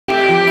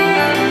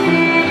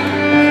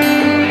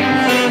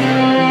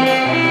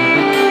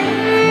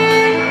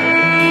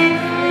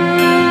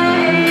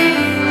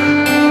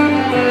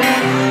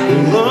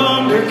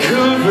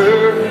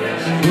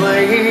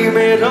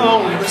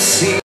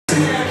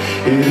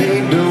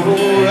ain't no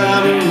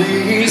rhyme or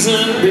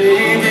reason,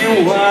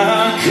 baby, why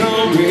I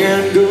come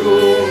and go.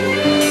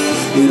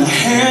 And I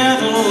had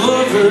a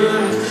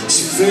lover,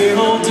 she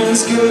felt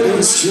as good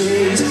as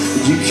trees.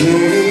 You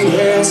can't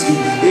ask her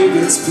if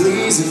it's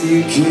pleasing,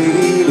 you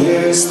can't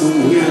ask the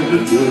wind to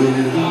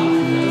blow.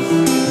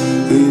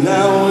 And I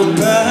would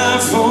buy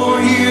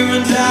for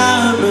you a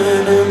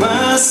diamond and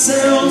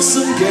myself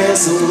some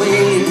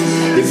gasoline.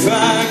 If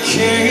I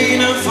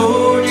can't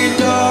afford you,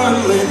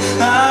 darling,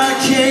 I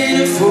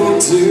can't afford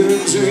to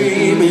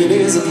dream. It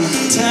is a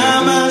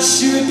time I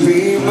should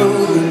be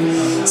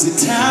moving, it's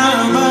a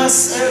time I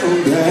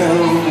settle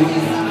down.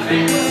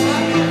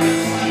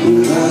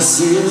 Will I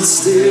sit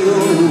still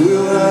or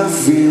will I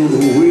feel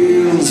the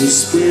wheels are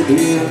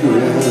spinning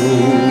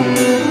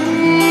round?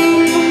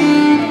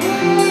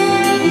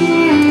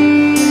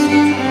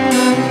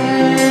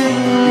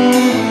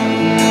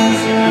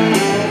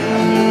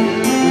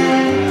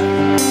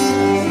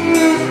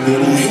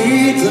 And I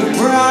hate the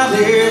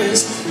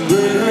brightest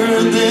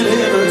bird that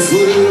ever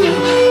flew.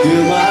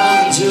 Am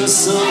I just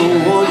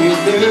someone you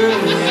knew?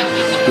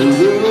 The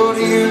road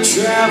you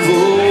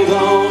traveled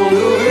on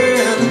the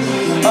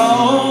wind,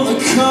 all the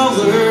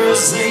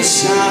colors they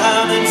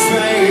shine and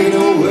fade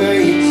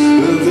away,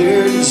 but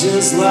they're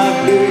just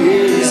like New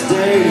Year's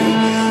Day.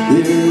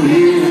 They're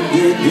here and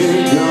then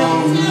they're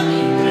gone.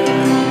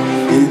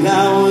 And I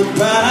would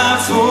buy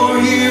for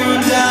you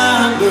a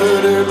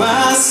diamond or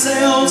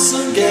myself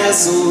some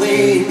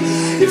gasoline.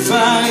 If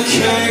I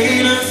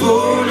can't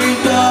afford you,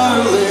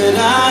 darling,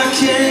 I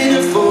can't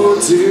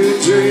afford to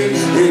dream.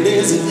 And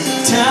is it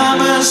time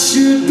I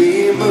should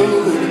be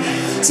moving?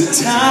 It's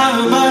a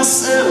time I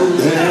settle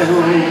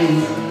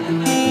down.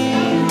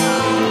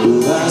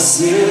 Will I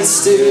sit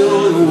still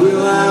or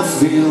will I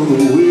feel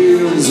the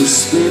wheels are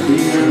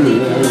spinning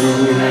around?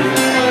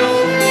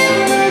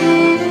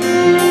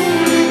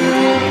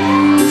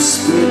 They're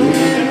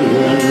spinning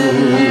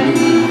around.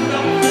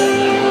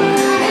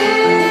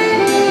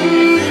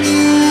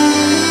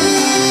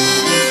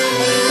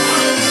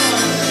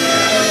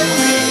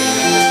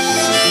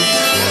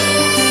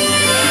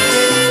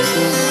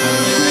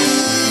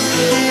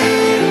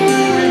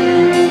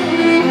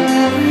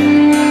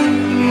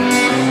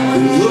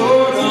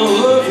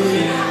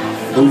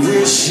 I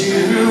wish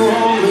you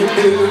only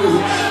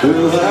knew.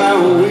 Well, I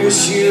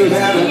wish you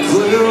had a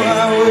clue. I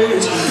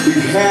wish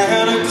you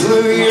had a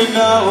clue, you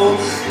know.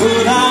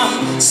 But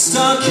I'm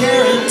stuck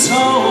here in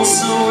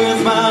Tulsa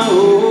with my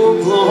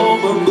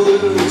Oklahoma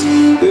blues,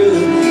 with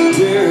a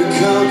pair of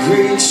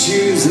concrete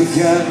shoes that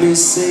got me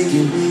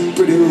sinking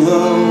pretty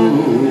low.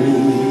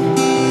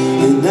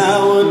 And I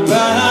would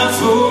buy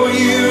for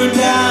you a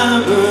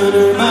diamond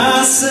or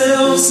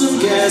myself some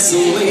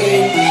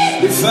gasoline.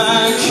 If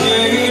I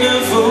can't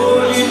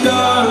afford you,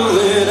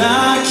 darling,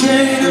 I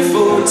can't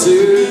afford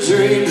to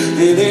dream.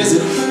 And is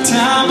it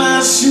time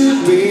I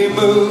should be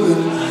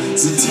moving?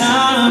 It's the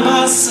time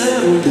I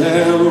settle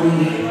down.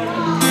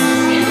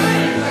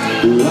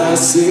 Will I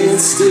sit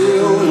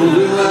still or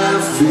will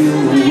I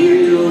feel the wind?